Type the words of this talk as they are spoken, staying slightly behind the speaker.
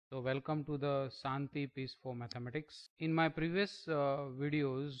So welcome to the Shanti-Peace for mathematics. In my previous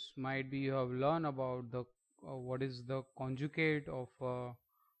videos, might be you have learned about the what is the conjugate of a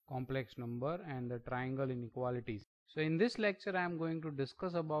complex number and the triangle inequalities. So in this lecture, I am going to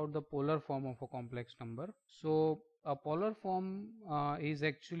discuss about the polar form of a complex number. So a polar form is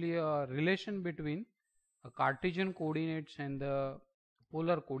actually a relation between a Cartesian coordinates and the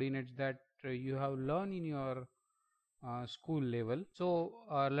polar coordinates that you have learned in your school level. So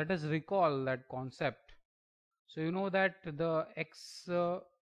let us recall that concept. So you know that the x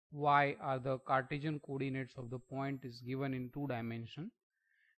y are the Cartesian coordinates of the point is given in 2 dimension.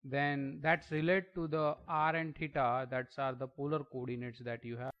 Then that's relate to the r and theta, that's are the polar coordinates that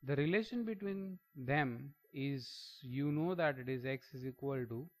you have. The relation between them is, you know that it is x is equal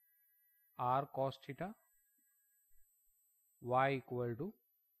to r cos theta, y equal to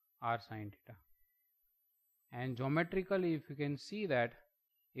r sin theta. And geometrically, if you can see that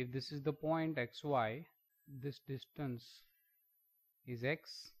if this is the point xy, this distance is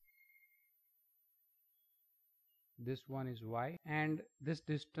x, this one is y, and this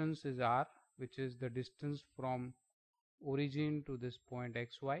distance is r, which is the distance from origin to this point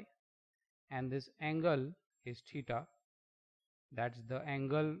xy, and this angle is theta, that's the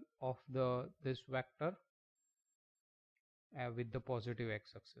angle of this vector with the positive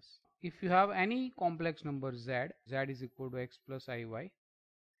x-axis. If you have any complex number z is equal to x plus iy.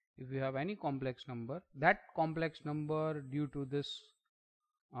 If you have any complex number, that complex number due to this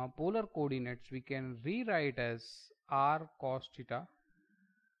polar coordinates we can rewrite as r cos theta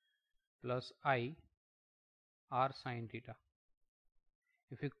plus I r sin theta.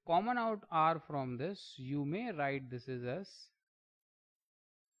 If you common out r from this, you may write this as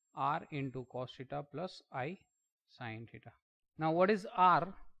r into cos theta plus I sin theta. Now what is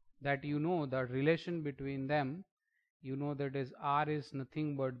r? That you know the relation between them, you know that is r is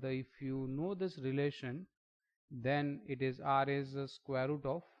nothing but the, if you know this relation, then it is r is the square root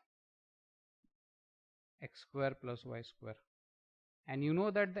of x square plus y square. And you know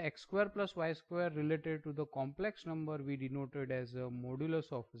that the x square plus y square related to the complex number we denoted as a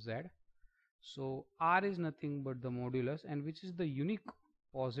modulus of z. So r is nothing but the modulus, and which is the unique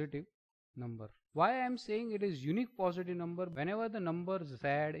positive number. Why I am saying it is unique positive number? Whenever the number z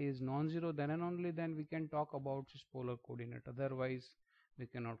is non-zero, then and only then we can talk about its polar coordinate. Otherwise we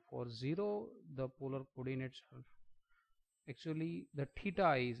cannot. For 0 the polar coordinates are actually the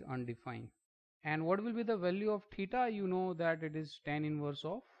theta is undefined. And what will be the value of theta? You know that it is tan inverse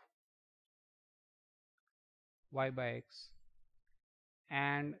of y by x,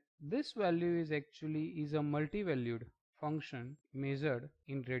 and this value is actually is a multi-valued function measured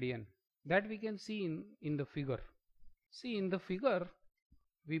in radian, that we can see in the figure. See, in the figure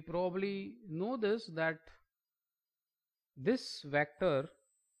we probably know this, that this vector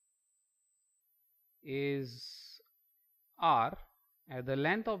is r, and the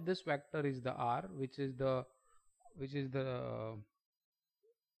length of this vector is the r, which is the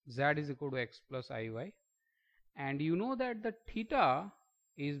z is equal to x plus iy, and you know that the theta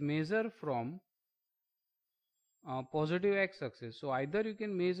is measured from positive x-axis. So either you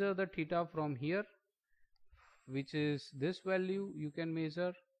can measure the theta from here, which is this value you can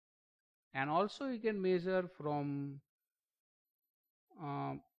measure, and also you can measure from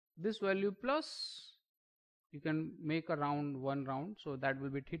this value, plus you can make a one round, so that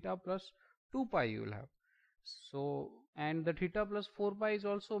will be theta plus 2 pi you will have. So, and the theta plus 4 pi is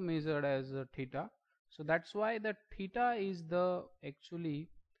also measured as theta. So that's why the theta is the actually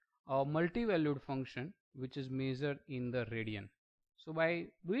a multi-valued function which is measured in the radian. So by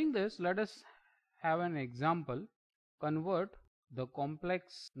doing this, let us have an example. Convert the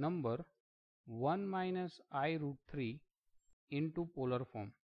complex number 1 minus I root 3 into polar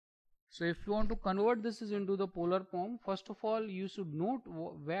form. So if you want to convert this into the polar form, first of all you should note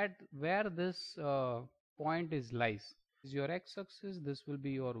where this point is lies. This is your x-axis, this will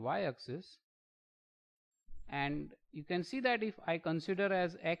be your y-axis, and you can see that if I consider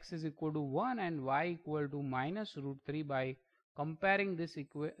as x is equal to 1 and y equal to minus root 3 by comparing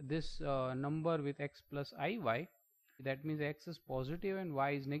this number with x plus iy, that means x is positive and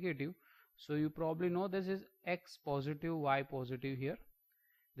y is negative. So you probably know this is x positive, y positive here.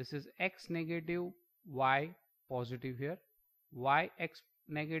 This is x negative, y positive here. Y x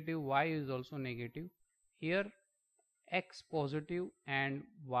negative, y is also negative. Here x positive and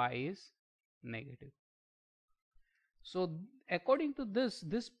y is negative. So according to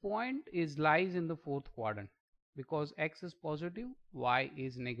this point is lies in the fourth quadrant, because x is positive, y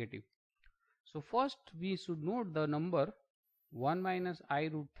is negative. So first we should note the number 1 minus I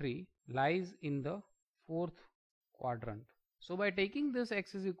root 3 lies in the fourth quadrant. So by taking this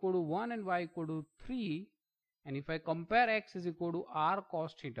x is equal to 1 and y equal to 3, and if I compare x is equal to r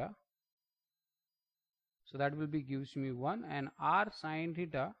cos theta, so that will be gives me 1, and r sin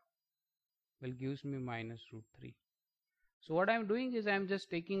theta will gives me minus root 3. So what I am doing is I am just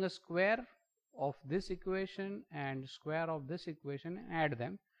taking a square of this equation and square of this equation and add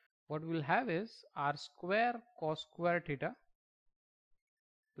them. What we will have is r square cos square theta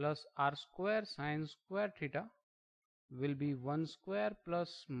plus r square sin square theta will be 1 square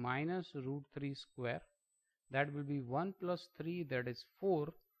plus minus root 3 square. That will be 1 plus 3, that is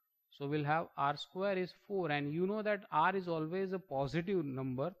 4. So we'll have r square is 4, and you know that r is always a positive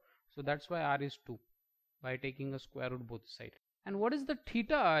number, so that's why r is 2 by taking a square root both sides. And what is the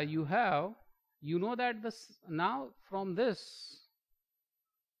theta you have? You know that this now from this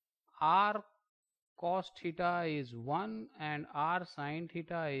r cos theta is 1 and r sin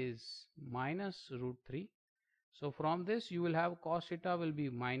theta is minus root 3. So from this you will have cos theta will be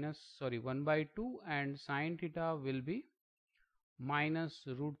 1 by 2 and sin theta will be minus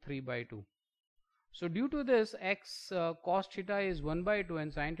root 3 by 2. So due to this x cos theta is 1 by 2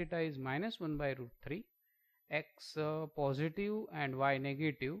 and sin theta is minus 1 by root 3, x positive and y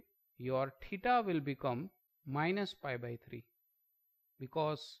negative, your theta will become minus pi by 3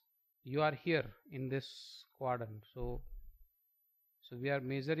 because you are here in this quadrant. So we are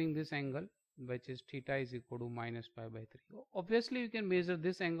measuring this angle, which is theta is equal to minus pi by 3. Obviously you can measure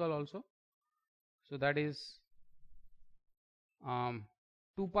this angle also, so that is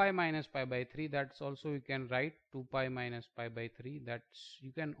 2 pi minus pi by 3. That's also you can write 2 pi minus pi by 3, that's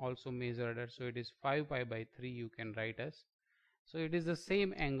you can also measure that. So it is 5 pi by 3 you can write as. So it is the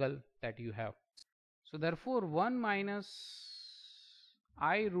same angle that you have. So therefore 1 minus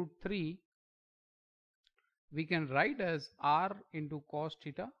I root 3 we can write as r into cos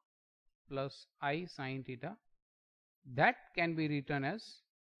theta plus I sin theta. That can be written as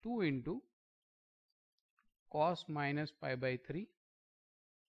 2 into cos minus pi by 3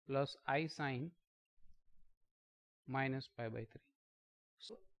 plus I sin minus pi by 3.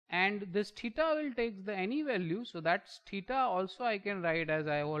 So, and this theta will take the any value, so that's theta also I can write as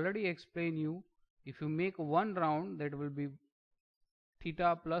I already explained you. If you make one round, that will be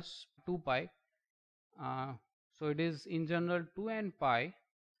theta plus 2 pi. So it is in general 2 and pi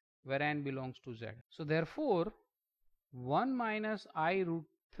where n belongs to z. So therefore 1 minus I root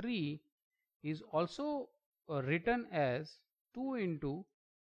 3 is also written as 2 into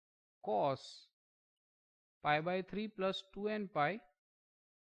cos pi by 3 plus 2n pi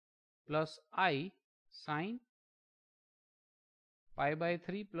plus I sin pi by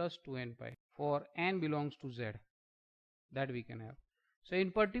 3 plus 2n pi for n belongs to z, that we can have. So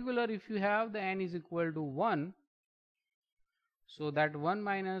in particular if you have the n is equal to 1, so that 1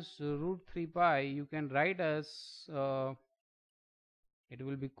 minus root 3 pi you can write as it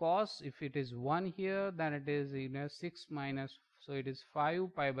will be cos. If it is 1 here, then it is 6 minus, so it is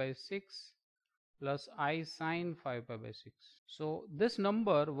 5 pi by 6 plus I sin 5 pi by 6. So this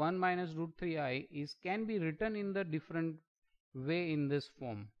number 1 minus root 3i is can be written in the different way in this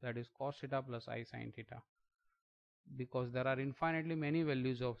form, that is cos theta plus I sin theta, because there are infinitely many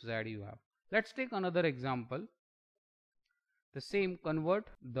values of z you have. Let's take another example. The same, convert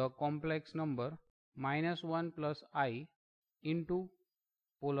the complex number minus 1 plus I into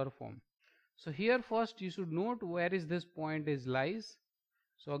polar form. So here first you should note where is this point is lies.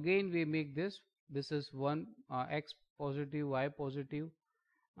 So again we make this is 1 x positive, y positive,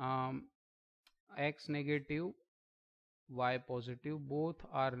 x negative, y positive, both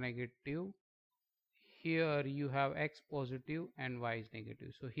are negative. Here you have x positive and y is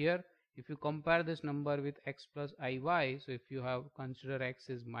negative. So here if you compare this number with x plus iy, so if you have consider x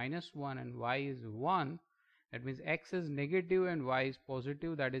is minus 1 and y is 1, that means x is negative and y is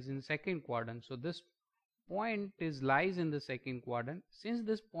positive, that is in second quadrant. So this point is lies in the second quadrant. Since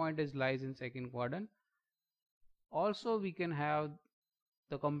this point is lies in second quadrant, also we can have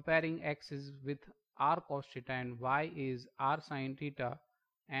the comparing x is with r cos theta and y is r sin theta,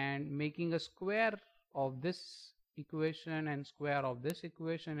 and making a square of this equation and square of this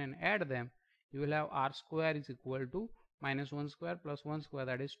equation and add them, you will have r square is equal to minus 1 square plus 1 square,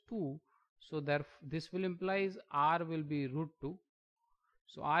 that is 2. So therefore this will implies r will be root 2.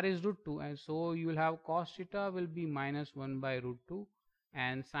 So r is root 2, and so you will have cos theta will be minus 1 by root 2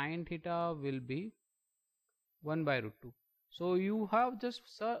 and sin theta will be 1 by root 2. So you have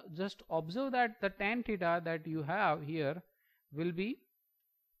just observe that the tan theta that you have here will be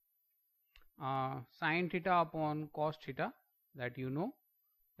sin theta upon cos theta, that you know,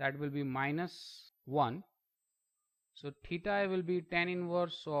 that will be minus 1. So theta will be tan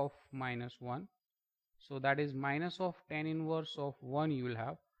inverse of minus 1. So that is minus of tan inverse of 1 you will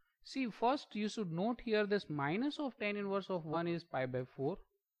have. See, first you should note here this minus of tan inverse of 1 is pi by 4.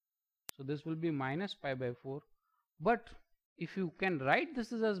 So this will be minus pi by 4. But if you can write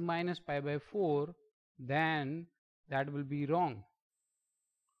this as minus pi by 4, then that will be wrong,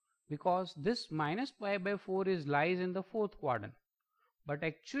 because this minus pi by 4 is lies in the fourth quadrant, but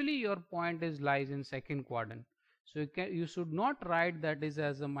actually your point is lies in second quadrant. So you should not write that is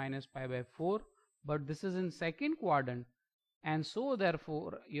as a minus pi by 4, but this is in second quadrant, and so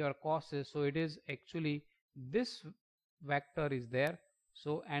therefore your cos is, so it is actually this vector is there.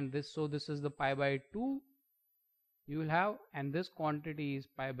 So and this, so this is the pi by 2 you will have, and this quantity is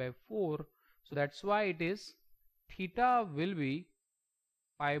pi by 4. So that's why it is theta will be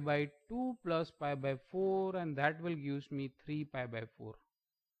pi by 2 plus pi by 4, and that will gives me 3 pi by 4.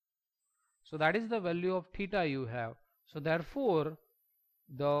 So that is the value of theta you have. So therefore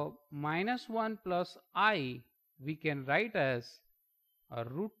the minus 1 plus I we can write as a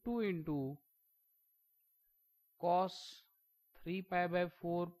root 2 into cos 3 pi by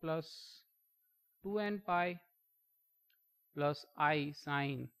 4 plus 2n pi plus I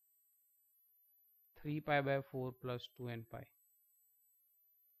sine 3 pi by 4 plus 2n pi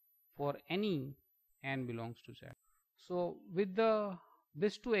for any n belongs to Z. So with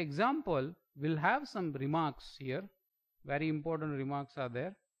this two example, we'll have some remarks here. Very important remarks are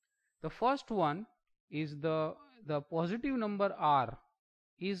there. The first one is the positive number r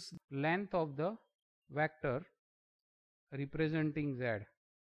is length of the vector representing Z.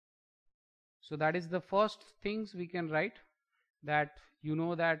 So that is the first things we can write, that you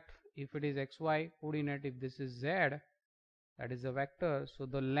know that if it is xy coordinate, if this is Z, that is a vector, so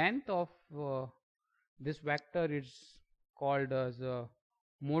the length of this vector is called as a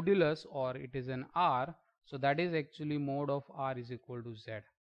modulus, or it is an r. So that is actually mod of r is equal to Z.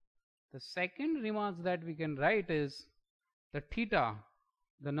 The second remarks that we can write is the theta,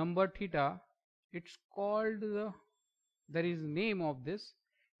 the number theta, it's called there is name of this,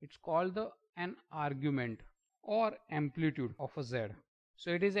 it's called an argument or amplitude of a Z.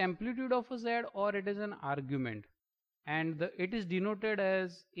 So it is amplitude of a Z or it is an argument, and it is denoted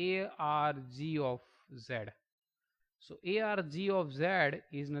as ARG of Z. So ARG of Z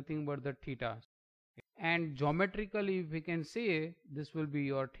is nothing but the theta, and geometrically we can say this will be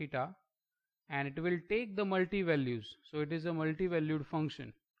your theta, and it will take the multi-values. So it is a multi-valued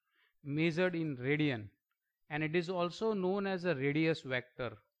function measured in radian, and it is also known as a radius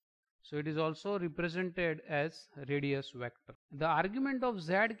vector. So it is also represented as radius vector. The argument of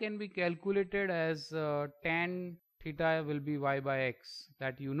Z can be calculated as tan theta will be y by x,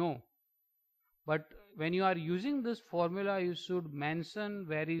 that you know. But when you are using this formula, you should mention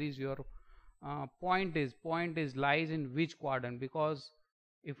where is your point is lies in which quadrant, because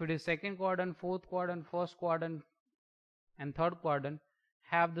if it is second quadrant, fourth quadrant, first quadrant and third quadrant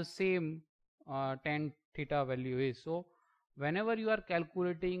have the same tan theta value is. So whenever you are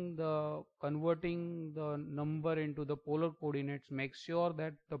calculating converting the number into the polar coordinates, make sure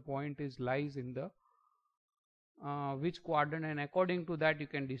that the point is lies in the which quadrant, and according to that you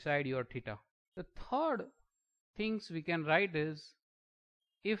can decide your theta. The third things we can write is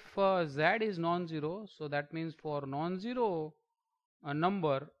if Z is non-zero, so that means for non-zero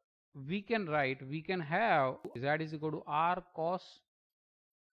number we can have Z is equal to r cos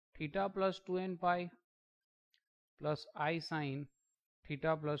theta plus 2n pi plus I sine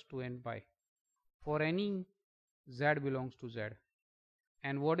theta plus 2n pi for any Z belongs to Z.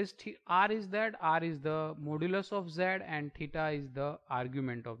 And what is r is that? R is the modulus of Z and theta is the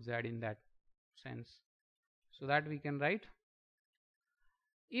argument of Z in that sense. So that we can write.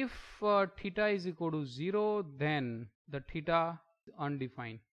 If theta is equal to 0, then the theta is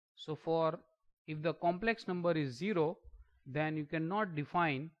undefined. So for if the complex number is 0, then you cannot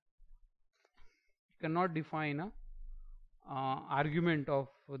define a argument of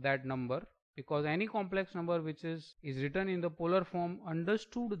that number, because any complex number which is written in the polar form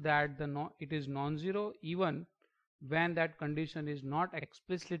understood that it is non-zero even when that condition is not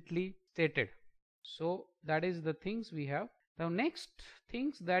explicitly stated. So that is the things we have. The next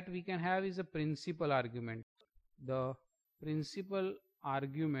things that we can have is a principal argument. The principal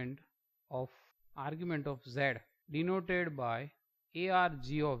argument of Z denoted by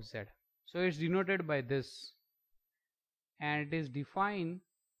ARG of Z. So it's denoted by this, and it is defined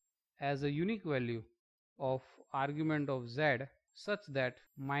as a unique value of argument of Z such that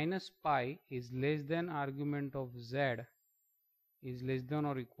minus pi is less than argument of Z is less than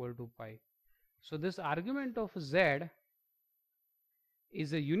or equal to pi. So this argument of Z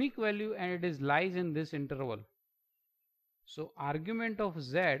is a unique value and it is lies in this interval. So argument of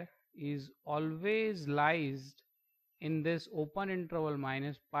Z is always lies in this open interval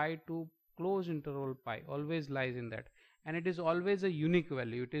minus pi to close interval pi, always lies in that, and it is always a unique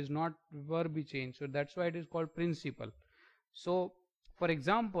value, it is not ever be changed, so that's why it is called principal. So for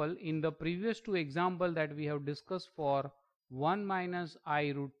example, in the previous two example that we have discussed for 1 minus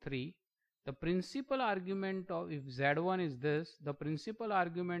I root 3, the principal argument of, if z1 is this, the principal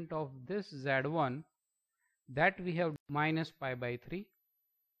argument of this z1, that we have minus pi by 3,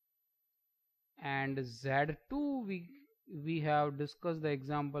 and z2 we have discussed the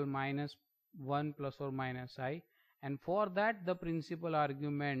example minus 1 plus or minus I, and for that the principal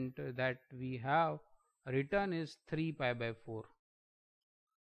argument that we have written is 3 pi by 4.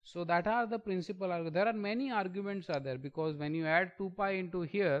 So that are the principal arguments. There are many arguments are there, because when you add 2 pi into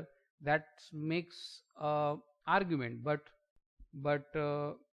here, that makes argument, but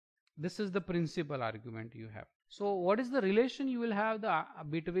this is the principal argument you have. So what is the relation you will have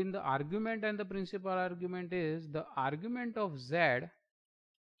between the argument and the principal argument is the argument of z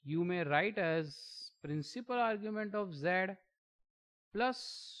you may write as principal argument of z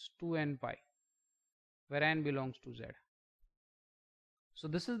plus 2n pi, where n belongs to z. So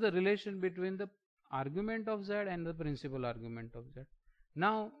this is the relation between the argument of z and the principal argument of z.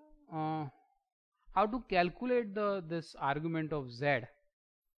 Now how to calculate this argument of z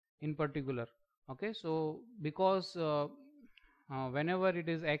in particular? Okay, so because whenever it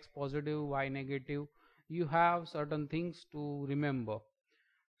is x positive, y negative, you have certain things to remember.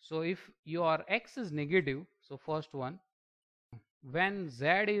 So if your x is negative, so first one, when z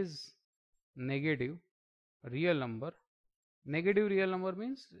is negative real number, negative real number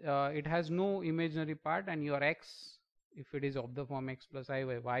means it has no imaginary part, and your x, if it is of the form x plus I,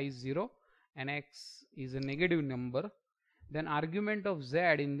 y is 0 and x is a negative number, then argument of z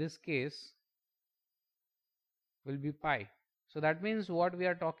in this case will be pi. So that means what we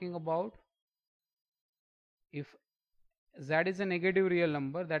are talking about, if z is a negative real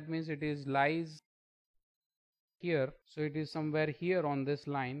number, that means it is lies here, so it is somewhere here on this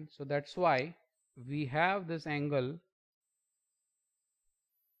line, so that's why we have this angle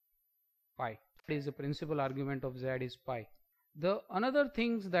pi. That is the principal argument of z is pi. The another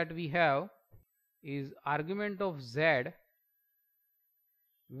things that we have is argument of z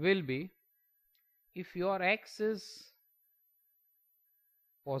will be, if your x is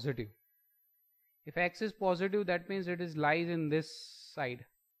positive, if x is positive, that means it is lies in this side,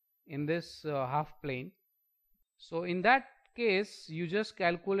 in this half plane. So in that case you just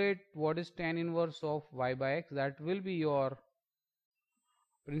calculate what is tan inverse of y by x, that will be your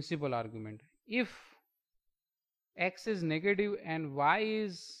principal argument. If x is negative and y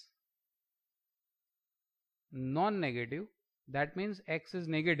is non-negative, that means x is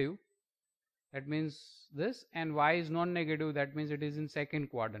negative, that means this, and y is non-negative, that means it is in second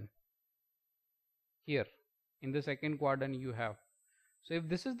quadrant. Here in the second quadrant you have. So if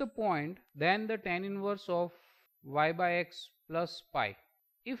this is the point, then the tan inverse of y by x plus pi.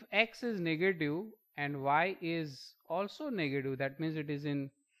 If x is negative and y is also negative, that means it is in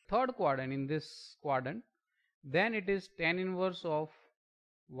third quadrant, in this quadrant, then it is tan inverse of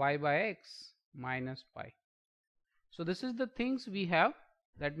y by x minus pi. So this is the things we have,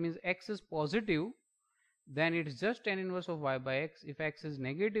 that means x is positive, then it is just tan inverse of y by x. If x is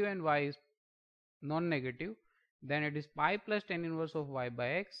negative and y is non-negative, then it is pi plus tan inverse of y by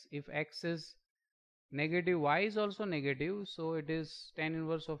x. If x is negative, y is also negative, so it is tan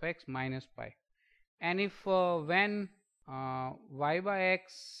inverse of x minus pi. And if when y by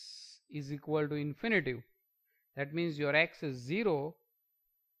x is equal to infinitive, that means your x is 0,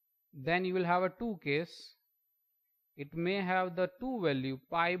 then you will have a two case. It may have the two value,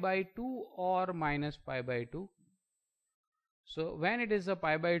 pi by 2 or minus pi by 2. So when it is a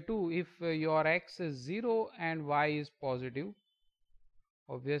pi by 2, if your x is 0 and y is positive,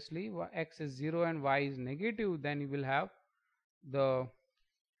 obviously x is 0 and y is negative, then you will have the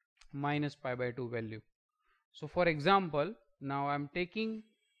minus pi by 2 value. So for example, now I am taking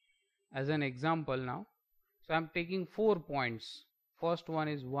as an example now, so I am taking 4 points. First one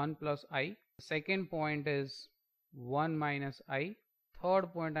is 1 plus I, second point is 1 minus I,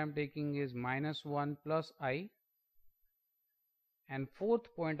 third point I am taking is minus 1 plus I, and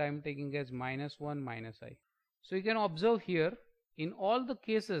fourth point I am taking as minus 1 minus I. So you can observe here, in all the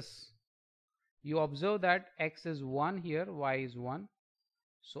cases you observe that x is 1 here, y is 1,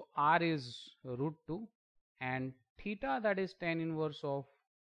 so r is root 2, and theta, that is tan inverse of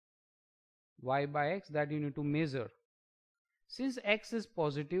y by x, that you need to measure. Since x is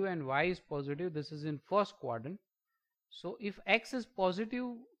positive and y is positive, this is in first quadrant. So if x is positive,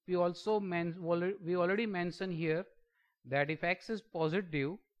 we already mentioned here that if x is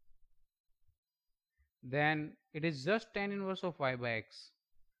positive, then it is just tan inverse of y by x.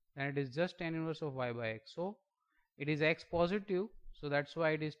 Then it is just tan inverse of y by x. So it is x positive, so that's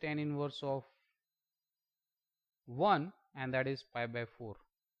why it is tan inverse of 1, and that is pi by 4.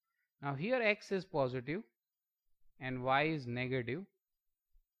 Now here x is positive and y is negative,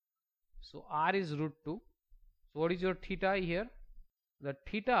 so r is root 2. So what is your theta here? The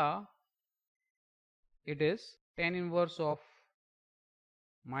theta, it is tan inverse of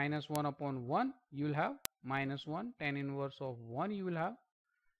minus 1 upon 1 you will have, minus 1, tan inverse of 1 you will have,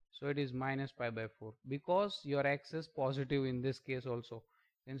 so it is minus pi by 4, because your x is positive in this case also.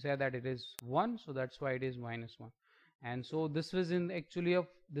 You can say that it is 1, so that's why it is minus 1. And so this is in actually of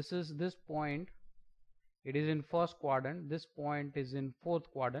this point, it is in first quadrant, this point is in fourth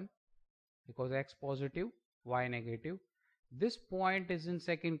quadrant, because x positive, y negative. This point is in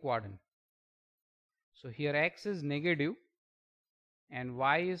second quadrant, so here x is negative and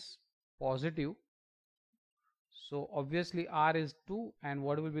y is positive, so obviously r is 2, and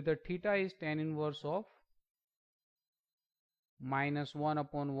what will be the theta is tan inverse of minus 1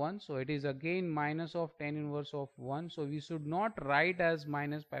 upon 1, so it is again minus of tan inverse of 1. So we should not write as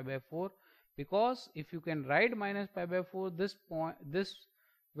minus pi by 4, because if you can write minus pi by 4, this point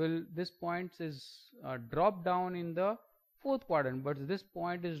is dropped down in the fourth quadrant, but this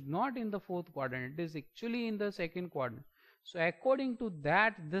point is not in the fourth quadrant, it is actually in the second quadrant. So according to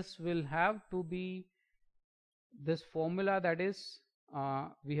that, this will have to be this formula, that is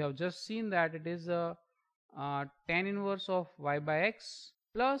we have just seen that it is a tan inverse of y by x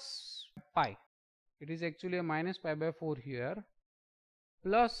plus pi. It is actually a minus pi by 4 here,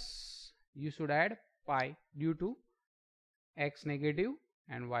 plus you should add pi due to x negative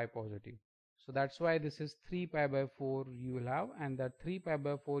and y positive. So that's why this is 3 pi by 4 you will have, and that 3 pi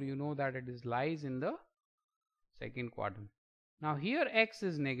by 4 you know that it is lies in the second quadrant. Now here x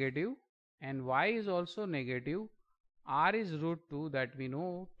is negative and y is also negative, r is root 2, that we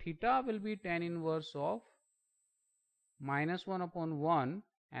know. Theta will be tan inverse of minus 1 upon 1,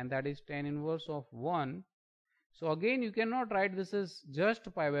 and that is tan inverse of 1. So again you cannot write this is just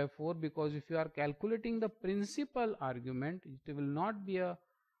pi by 4, because if you are calculating the principal argument, it will not be a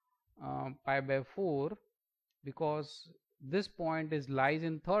pi by 4, because this point is lies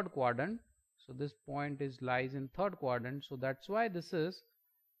in third quadrant. So this point is lies in third quadrant, so that's why this is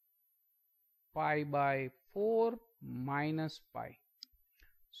pi by 4 minus pi.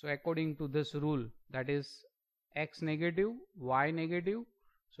 So according to this rule, that is x negative, y negative,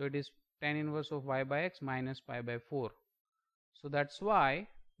 so it is tan inverse of y by x minus pi by 4. So that's why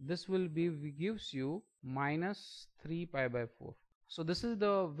this will be gives you minus 3 pi by 4. So this is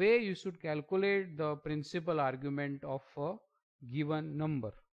the way you should calculate the principal argument of a given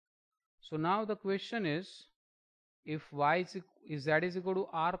number. So now the question is, if y is z is equal to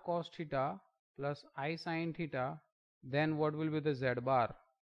r cos theta plus I sin theta, then what will be the z bar?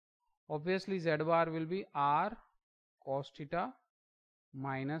 Obviously z bar will be r cos theta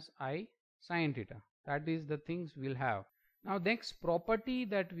minus I sin theta. That is the things we'll have. Now next property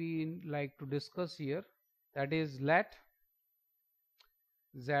that we like to discuss here, that is let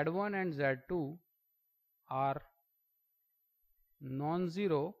z1 and z2 are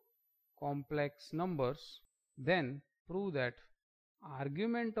non-zero complex numbers, then prove that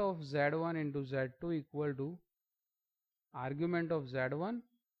argument of z1 into z2 equal to argument of z1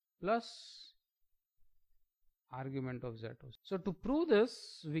 plus argument of z2. So to prove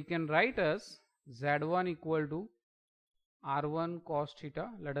this, we can write as z1 equal to r1 cos theta,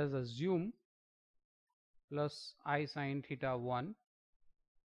 let us assume, plus I sin theta 1,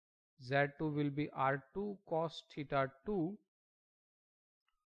 z2 will be r2 cos theta 2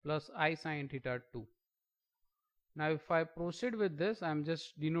 plus I sin theta 2. Now if I proceed with this, I am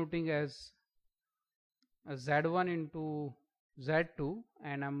just denoting as z1 into z2,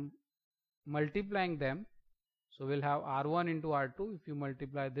 and I am multiplying them. So we'll have r1 into r2. If you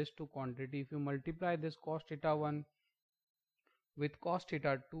multiply this two quantity, if you multiply this cos theta 1 with cos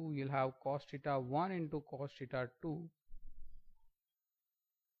theta 2, you'll have cos theta 1 into cos theta 2.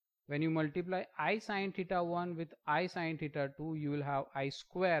 When you multiply I sin theta 1 with I sin theta 2, you will have I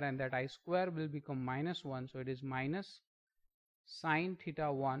square, and that I square will become minus 1. So it is minus sin theta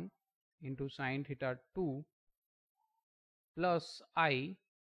 1 into sin theta 2 plus I.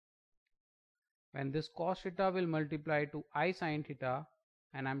 When this cos theta will multiply to I sin theta,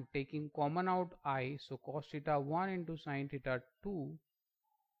 and I am taking common out I, so cos theta 1 into sin theta 2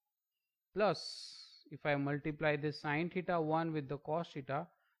 plus, if I multiply this sin theta 1 with the cos theta,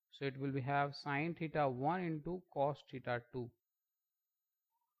 so it will have sin theta 1 into cos theta 2.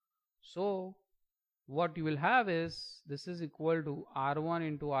 So what you will have is, this is equal to r1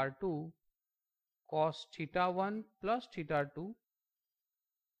 into r2 cos theta 1 plus theta 2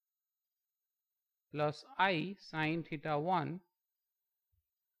 plus I sin theta 1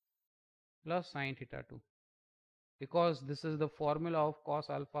 plus sin theta 2, because this is the formula of cos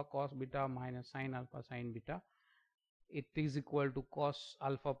alpha cos beta minus sin alpha sin beta. It is equal to cos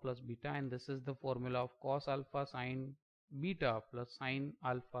alpha plus beta, and this is the formula of cos alpha sin beta plus sin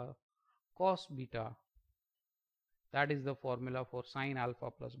alpha cos beta. That is the formula for sin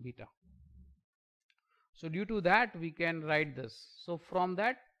alpha plus beta. So due to that we can write this. So from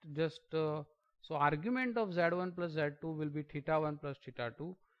that, just so argument of z1 plus z2 will be theta 1 plus theta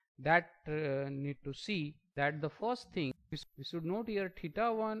 2. That need to see that the first thing we should note here,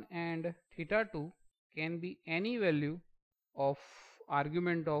 theta 1 and theta 2 can be any value of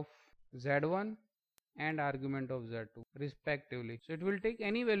argument of z1 and argument of z2 respectively. So it will take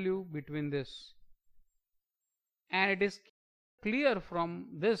any value between this, and it is clear from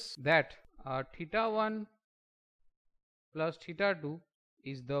this that theta 1 plus theta 2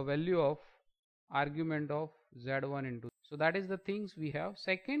 is the value of argument of z1 into. So that is the things we have.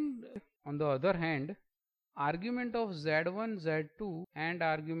 Second, on the other hand, argument of z1 z2 and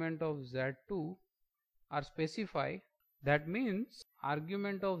argument of z2 are specified. That means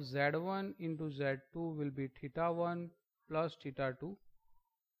argument of z1 into z2 will be theta 1 plus theta 2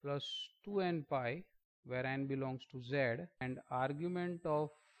 plus 2n pi, where n belongs to z, and argument of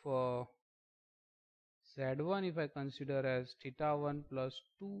z1 if I consider as theta 1 plus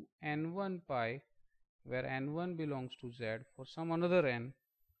 2n1 pi, where n1 belongs to z for some another n.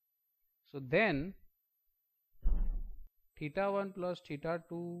 So then theta 1 plus theta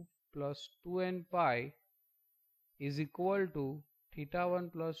 2 plus 2n pi is equal to theta 1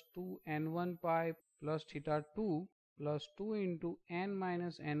 plus 2n1 pi plus theta 2 plus 2 into n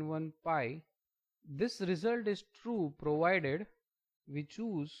minus n1 pi. This result is true provided we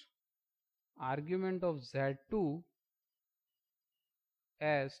choose argument of z2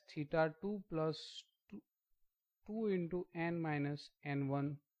 as theta 2 plus 2 into n minus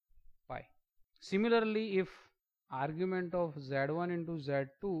n1 pi. Similarly, if argument of z1 into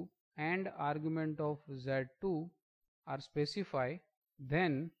z2 and argument of z2 are specified,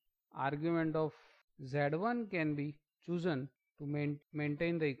 then argument of z1 can be chosen to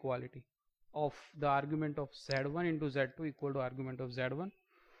maintain the equality of the argument of z1 into z2 equal to argument of z1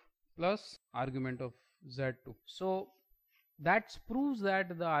 plus argument of z2. So that proves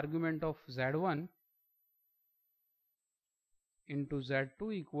that the argument of z1 into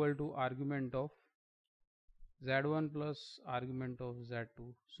z2 equal to argument of z1 plus argument of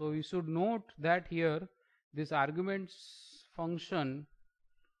z2. So we should note that here this arguments function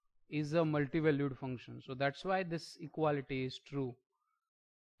is a multivalued function, so that's why this equality is true.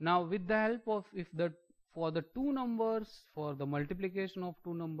 Now with the help of, for the two numbers, for the multiplication of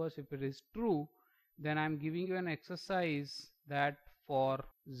two numbers, if it is true, then I am giving you an exercise that for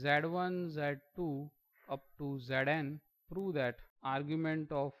z1 z2 up to zn, prove that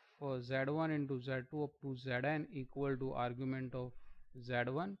argument of z1 into z2 up to zn equal to argument of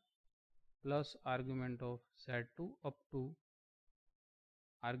z1 plus argument of z2 up to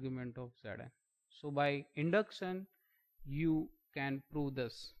argument of zn. So by induction you can prove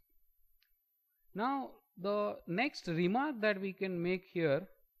this. Now the next remark that we can make here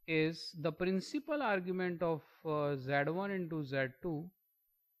is the principal argument of z1 into z2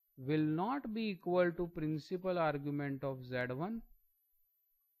 will not be equal to principal argument of z1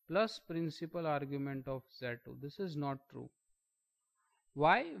 plus principal argument of z2. This is not true.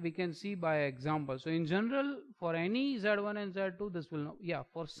 Why? We can see by example. So in general, for any z1 and z2, this will not,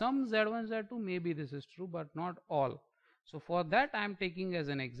 for some z1 z2 maybe this is true, but not all. So for that I am taking as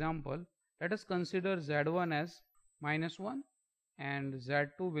an example. Let us consider z1 as -1 and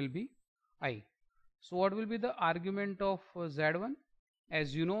z2 will be I. So what will be the argument of z1?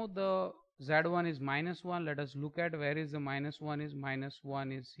 As you know, the z1 is -1. Let us look at where is the -1 is.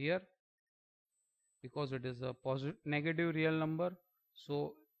 -1 is here because it is a negative real number.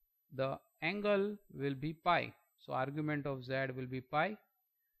 So the angle will be pi. So argument of z will be pi.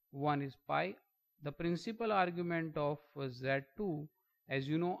 1 is pi. The principal argument of z2, as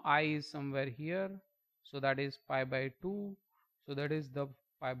you know, I is somewhere here, so that is pi by 2. So that is the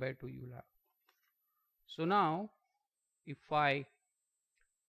pi by 2 you will have. So now if I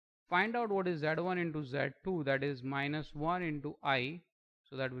find out what is z1 into z2, that is -1 into I,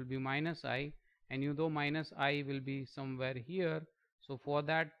 so that will be minus I, and you know minus I will be somewhere here. So for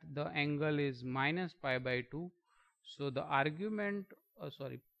that the angle is minus pi by 2. So the argument,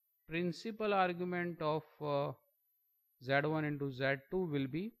 principal argument of z1 into z2 will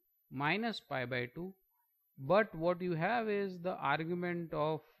be minus pi by 2. but what you have is the argument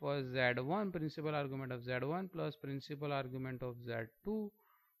of z1, principal argument of z1 plus principal argument of z2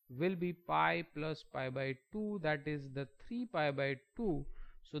 will be pi plus pi by 2, that is the 3 pi by 2.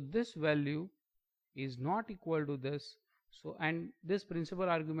 So this value is not equal to this. So, and this principal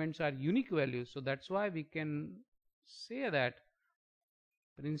arguments are unique values, so that's why we can say that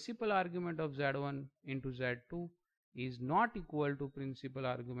principal argument of z1 into z2 is not equal to principal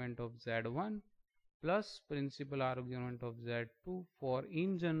argument of z1 plus principal argument of z2 for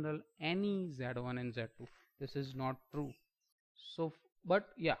in general any z1 and z2. This is not true. So, but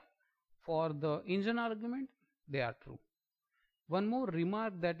yeah, for the in general argument they are true. One more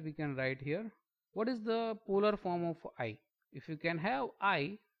remark that we can write here: what is the polar form of I? If you can have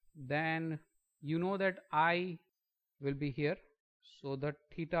I, then you know that I will be here, so the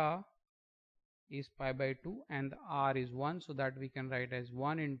theta is pi by 2 and the r is 1, so that we can write as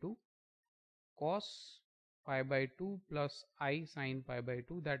 1 into cos pi by 2 plus I sin pi by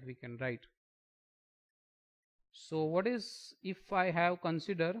 2, that we can write. So what is, if I have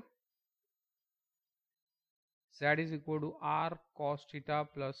consider z is equal to r cos theta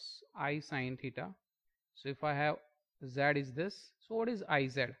plus I sin theta, so if I have z is this, so what is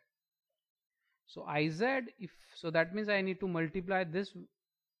Iz? So Iz, if so, that means I need to multiply this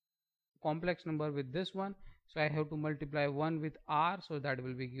complex number with this one, so I have to multiply 1 with r, so that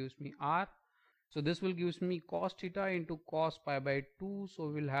will be gives me r. So this will gives me cos theta into cos pi by 2, so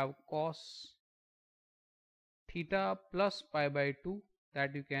we'll have cos theta plus pi by 2,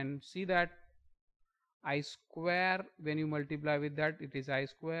 that you can see that I square, when you multiply with that, it is I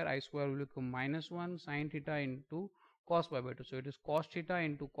square will become minus 1 sin theta into cos pi by 2, so it is cos theta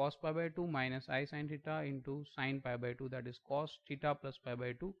into cos pi by 2 minus I sin theta into sin pi by 2, that is cos theta plus pi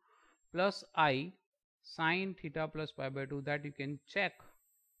by 2 plus I sin theta plus pi by 2, that you can check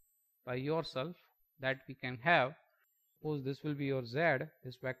by yourself, that we can have. Suppose this will be your z,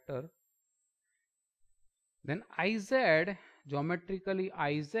 this vector, then Iz, geometrically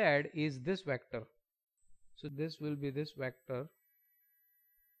Iz is this vector, so this will be this vector,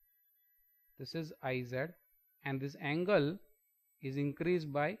 this is Iz, and this angle is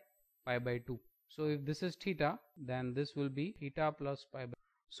increased by pi by 2. So if this is theta, then this will be theta plus pi by 2.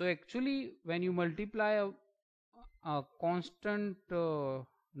 So actually when you multiply a constant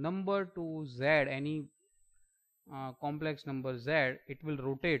number to z, any complex number z, it will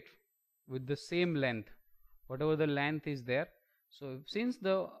rotate with the same length, whatever the length is there. So since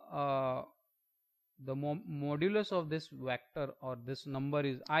the modulus of this vector or this number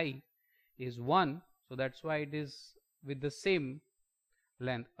is I is 1, so that's why it is with the same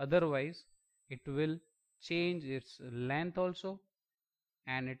length, otherwise it will change its length also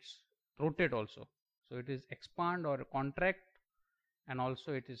and its rotate also. So it is expand or contract, and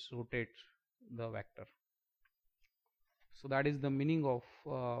also it is rotate the vector. So that is the meaning of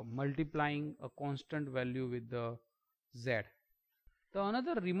multiplying a constant value with the z. The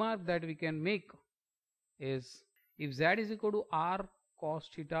another remark that we can make is, if z is equal to r cos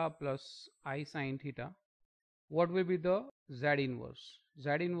theta plus I sin theta, what will be the z inverse? Z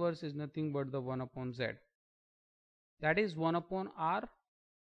inverse is nothing but the 1 upon z, that is 1 upon r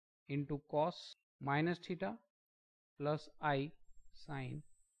into cos minus theta plus I sin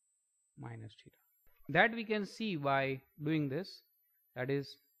minus theta. That we can see by doing this, that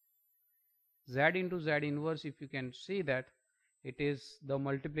is z into z inverse. If you can see that it is the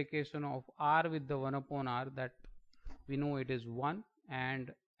multiplication of r with the 1 upon r, that we know it is 1,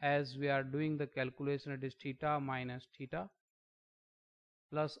 and as we are doing the calculation, it is theta minus theta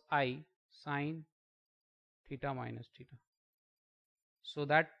plus I sin theta minus theta. So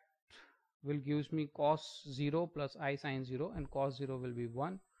that will gives me cos 0 plus I sin 0, and cos 0 will be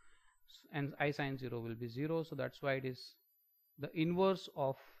 1 and I sin 0 will be 0. So that's why it is the inverse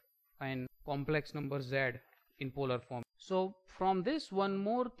of an complex number z in polar form. So from this, one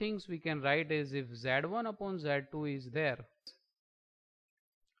more things we can write is, if z1 upon z2 is there,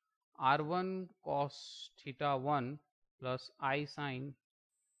 r1 cos theta 1 plus I sin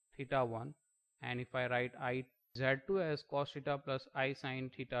theta 1, and if I write I z2 as cos theta plus I sin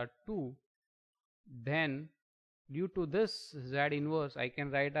theta 2, then due to this z inverse, I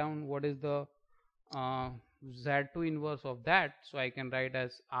can write down what is the z2 inverse of that. So I can write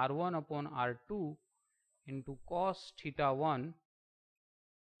as r1 upon r2 into cos theta 1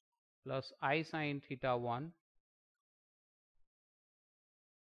 plus I sin theta 1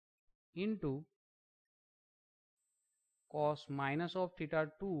 into cos minus of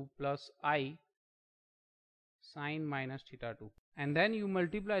theta 2 plus I sin minus theta 2, and then you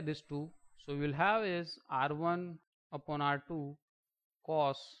multiply this 2, so we will have is r1 upon r2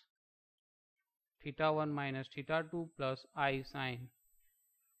 cos theta 1 minus theta 2 plus I sine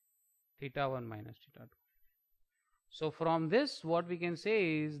theta 1 minus theta 2. So from this what we can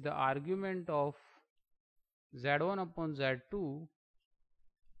say is the argument of z1 upon z2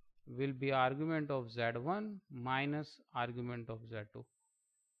 will be argument of z1 minus argument of z2,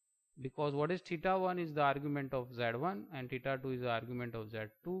 because what is theta 1 is the argument of z1 and theta 2 is the argument of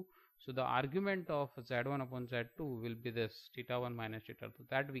z2. So the argument of z1 upon z2 will be this theta 1 minus theta 2,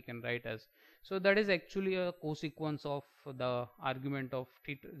 that we can write as, so that is actually a consequence of the argument of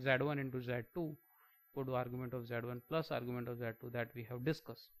z1 into z2 equal to argument of z1 plus argument of z2 that we have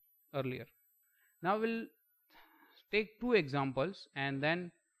discussed earlier. Now we'll take two examples and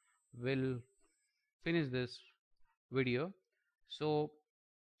then we'll finish this video. So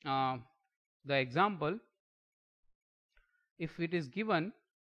the example, if it is given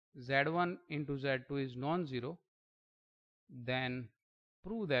z1 into z2 is non-zero, then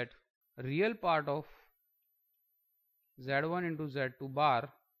prove that real part of z1 into z2 bar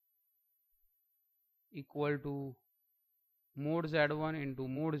equal to mod z1 into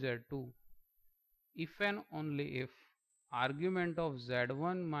mod z2 if and only if argument of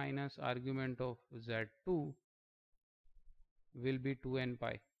z1 minus argument of z2 will be 2n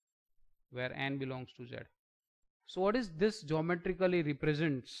pi, where n belongs to z. So what is this geometrically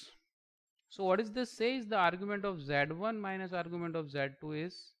represents? So what is this says? The argument of z1 minus argument of z2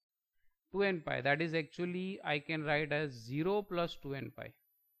 is 2n pi. That is actually I can write as 0 plus 2n pi.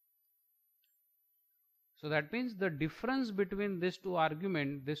 So that means the difference between these two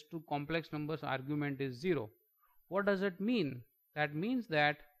argument, these two complex numbers argument is 0. What does it mean? That means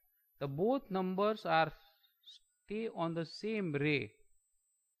that the both numbers are stay on the same ray,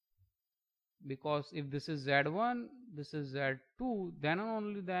 because if this is z1, this is z2, then and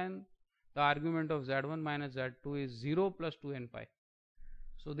only then the argument of z1 minus z2 is 0 plus 2n pi.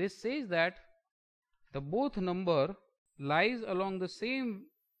 So this says that the both number lies along the same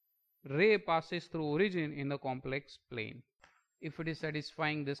ray passes through origin in the complex plane if it is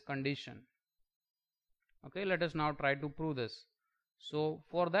satisfying this condition. Okay, let us now try to prove this. So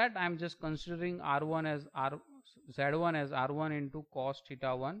for that I am just considering z1 as r1 into cos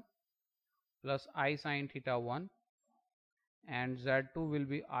theta 1 plus I sin theta 1, and z2 will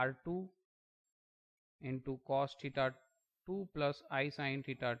be r2 into cos theta 2 plus I sin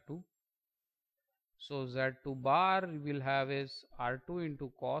theta 2. So z2 bar will have is r2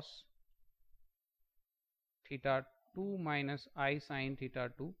 into cos theta 2 minus I sin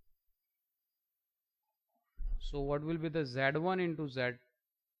theta 2. So what will be the z1 into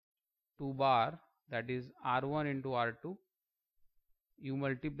z2 bar, that is r1 into r2. You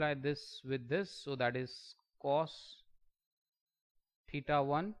multiply this with this, so that is cos theta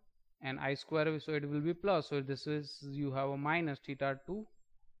 1 and I square, so it will be plus. So this is, you have a minus theta 2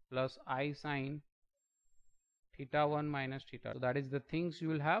 plus I sin theta 1 minus theta. So that is the things you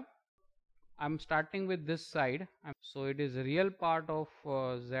will have. I am starting with this side. So it is real part of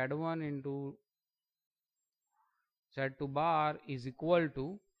z1 into z2 bar is equal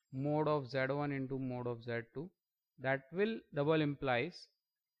to mod of z1 into mod of z2. That will double implies.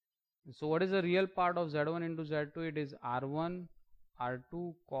 So what is the real part of z1 into z2? It is r1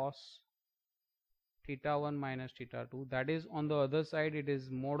 r2 cos theta 1 minus theta 2. That is on the other side, it is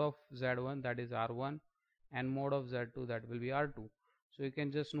mod of z1, that is r1, and mod of z2, that will be r2. So you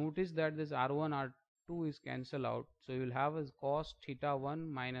can just notice that this r1 r2 is cancel out. So you will have as cos theta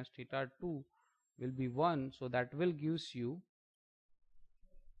 1 minus theta 2 will be 1. So that will gives you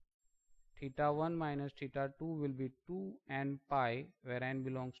theta 1 minus theta 2 will be 2n pi, where n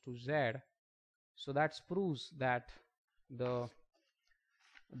belongs to z. So that proves that the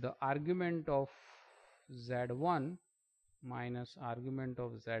argument of z1 minus argument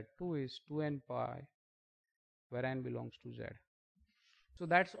of z2 is 2n pi, where n belongs to z. So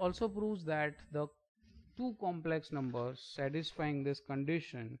that also proves that the two complex numbers satisfying this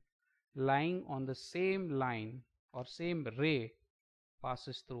condition lying on the same line or same ray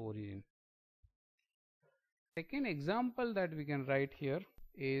passes through origin. Second example that we can write here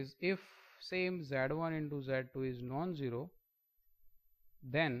is, if same z1 into z2 is non-zero,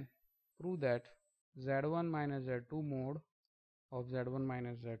 then prove that z1 minus z2 mod of z1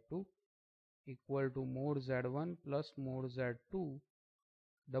 minus z2 equal to mod z1 plus mod z2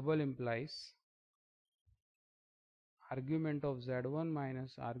 double implies argument of z1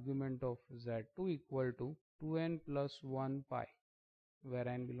 minus argument of z2 equal to 2n plus 1 pi, where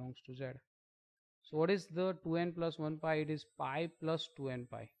n belongs to z. So what is the 2n plus 1 pi? It is pi plus 2n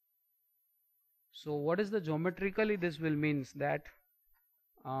pi. So what is the geometrically this will means that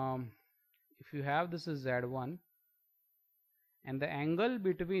if you have this is z1 and the angle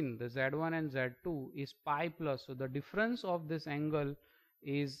between the Z1 and Z2 is pi plus, so the difference of this angle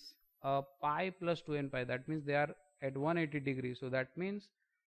is pi plus 2n pi. That means they are at 180 degrees, so that means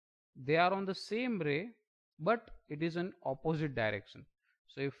they are on the same ray but it is in opposite direction.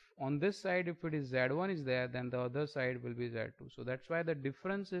 So if on this side, if it is Z1 is there, then the other side will be Z2. So that's why the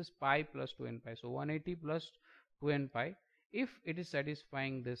difference is pi plus 2n pi. So 180 plus 2n pi if it is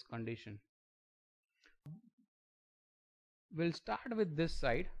satisfying this condition. We'll start with this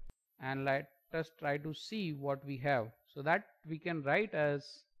side and let us try to see what we have. So that we can write as,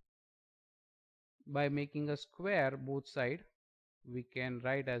 by making a square both side, we can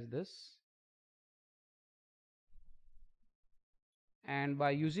write as this, and by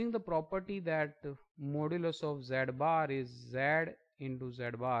using the property that modulus of z bar is z into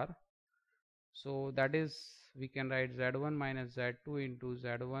z bar, so that is, we can write z1 minus z2 into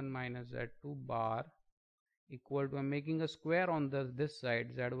z1 minus z2 bar equal to, I'm making a square on this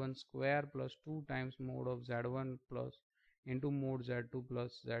side, z1 square plus 2 times mod of z1 plus into mod z2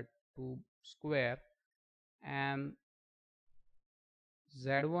 plus z2 square, and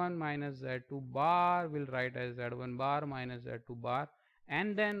z1 minus z2 bar will write as z1 bar minus z2 bar,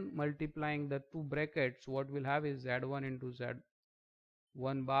 and then multiplying the two brackets, what we'll have is z1 into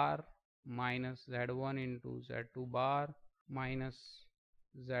z1 bar minus z1 into z2 bar minus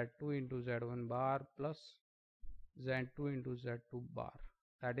z2 into z1 bar plus z2 into z2 bar,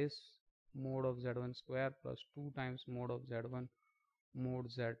 that is mod of z1 square plus 2 times mod of z1 mod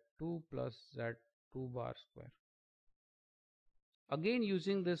z2 plus z2 bar square. Again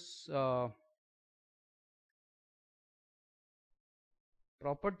using this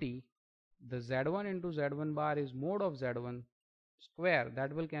property, the z1 into z1 bar is mod of z1 square,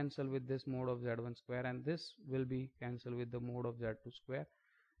 that will cancel with this mod of z1 square, and this will be cancelled with the mod of z2 square.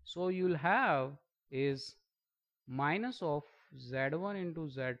 So you'll have is minus of z1 into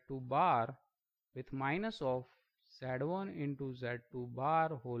z2 bar with minus of z1 into z2 bar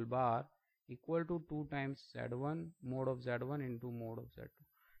whole bar equal to 2 times z1 mod of z1 into mod of z2.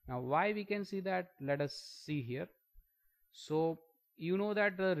 Now why we can see that, let us see here. So you know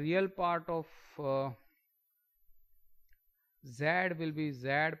that the real part of z will be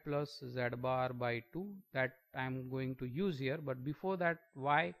z plus z bar by 2, that I am going to use here, but before that,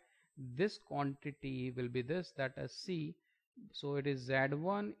 why this quantity will be this, that as c, so it is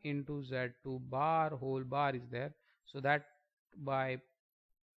z1 into z2 bar whole bar is there, so that by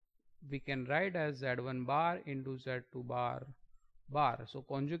we can write as z1 bar into z2 bar bar, so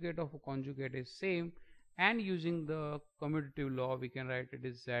conjugate of a conjugate is same, and using the commutative law we can write it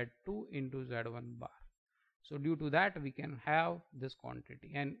is z2 into z1 bar. So due to that we can have this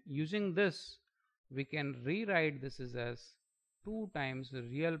quantity, and using this we can rewrite this as 2 times the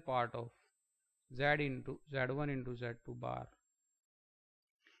real part of z into z1 into z2 bar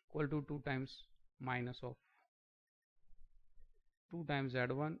equal to 2 times minus of 2 times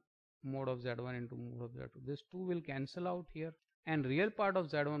z1 mod of z1 into mod of z2. This 2 will cancel out here, and real part of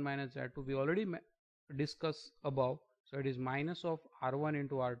z1 minus z2 we already discussed above, so it is minus of r1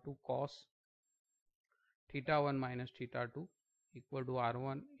 into r2 cos theta 1 minus theta 2 equal to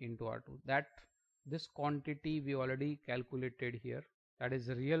r1 into r2. That this quantity we already calculated here, that is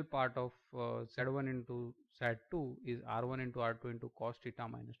the real part of z1 into z2 is r1 into r2 into cos theta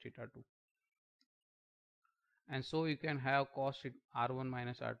minus theta 2, and so you can have cos r1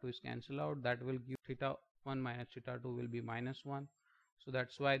 minus r2 is cancel out, that will give theta 1 minus theta 2 will be minus 1, so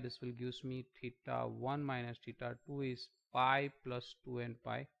that's why this will gives me theta 1 minus theta 2 is pi plus 2n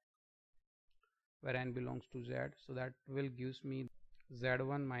pi, where n belongs to z, so that will gives me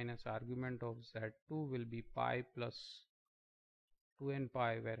z1 minus argument of z2 will be pi plus 2n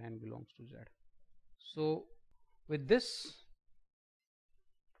pi, where n belongs to z. So with this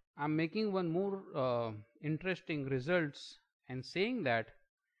I'm making one more interesting results and saying that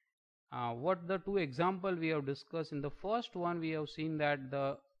what the two example we have discussed. In the first one we have seen that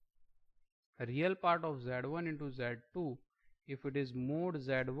the real part of z1 into z2, if it is mod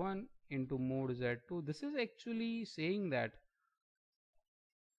z1 into mod z2, this is actually saying that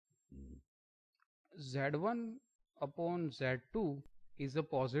z1 upon z2 is a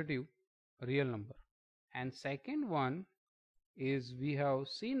positive real number, and second one is we have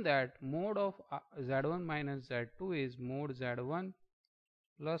seen that mod of z1 minus z2 is mod z1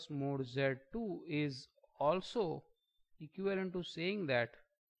 plus mod z2 is also equivalent to saying that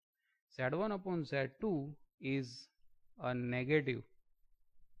z1 upon z2 is a negative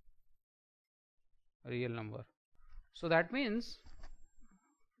real number. So that means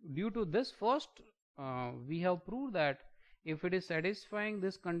due to this first we have proved that if it is satisfying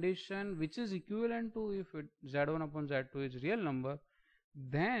this condition, which is equivalent to if z1 upon z2 is real number,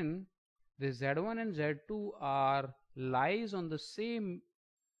 then the z1 and z2 are lies on the same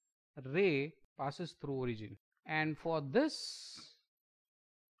ray passes through origin. And for this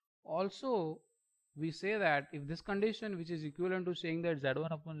also we say that if this condition, which is equivalent to saying that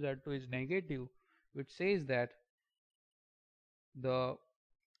z1 upon z2 is negative, which says that the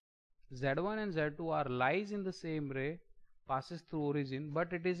z1 and z2 are lies in the same ray passes through origin,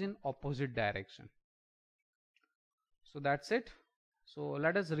 but it is in opposite direction. So that's it. So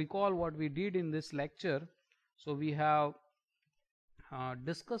let us recall what we did in this lecture. So we have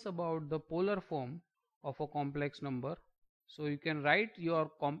discussed about the polar form of a complex number. So you can write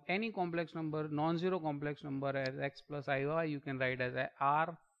your any complex number, non-zero complex number, as x plus iy. You can write as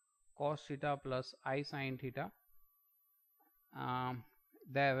r cos theta plus I sin theta.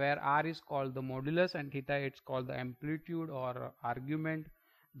 Where r is called the modulus and theta it's called the amplitude or argument.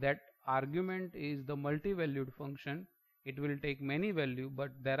 That argument is the multi-valued function. It will take many value,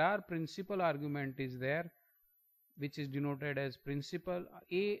 but there are principal argument is there, which is denoted as principal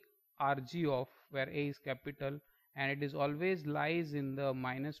a rg of, where a is capital, and it is always lies in the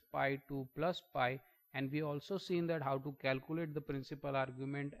minus pi to plus pi. And we also seen that how to calculate the principal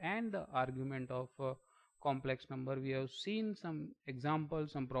argument and the argument of complex number. We have seen some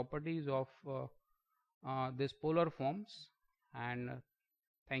examples, some properties of this polar forms. And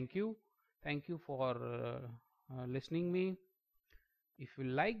thank you for listening me. If you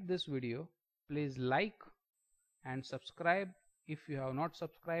like this video, please like and subscribe if you have not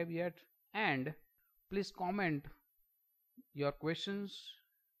subscribed yet, and please comment your questions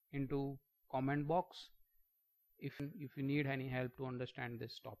into comment box if you need any help to understand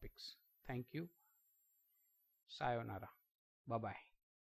these topics. Thank you. Sayonara. Bye bye.